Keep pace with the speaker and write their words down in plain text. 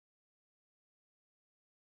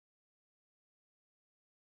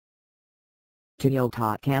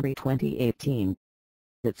Toyota Camry 2018.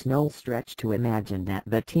 It's no stretch to imagine that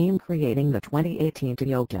the team creating the 2018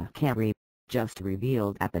 Toyota Camry, just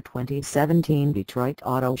revealed at the 2017 Detroit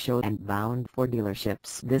Auto Show and bound for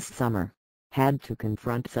dealerships this summer, had to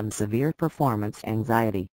confront some severe performance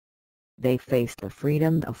anxiety. They faced the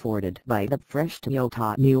freedom afforded by the fresh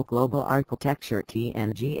Toyota New Global Architecture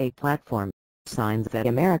TNGA platform, signs that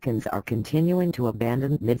Americans are continuing to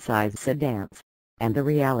abandon midsize sedans, and the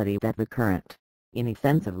reality that the current,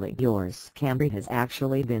 inoffensively yours Camry has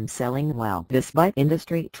actually been selling well despite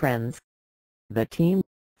industry trends. The team,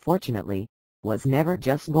 fortunately, was never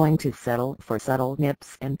just going to settle for subtle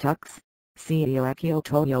nips and tucks. CEO Akio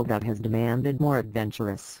Toyoda has demanded more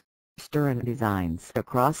adventurous, stern designs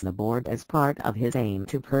across the board as part of his aim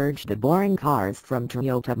to purge the boring cars from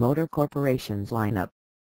Toyota Motor Corporation's lineup.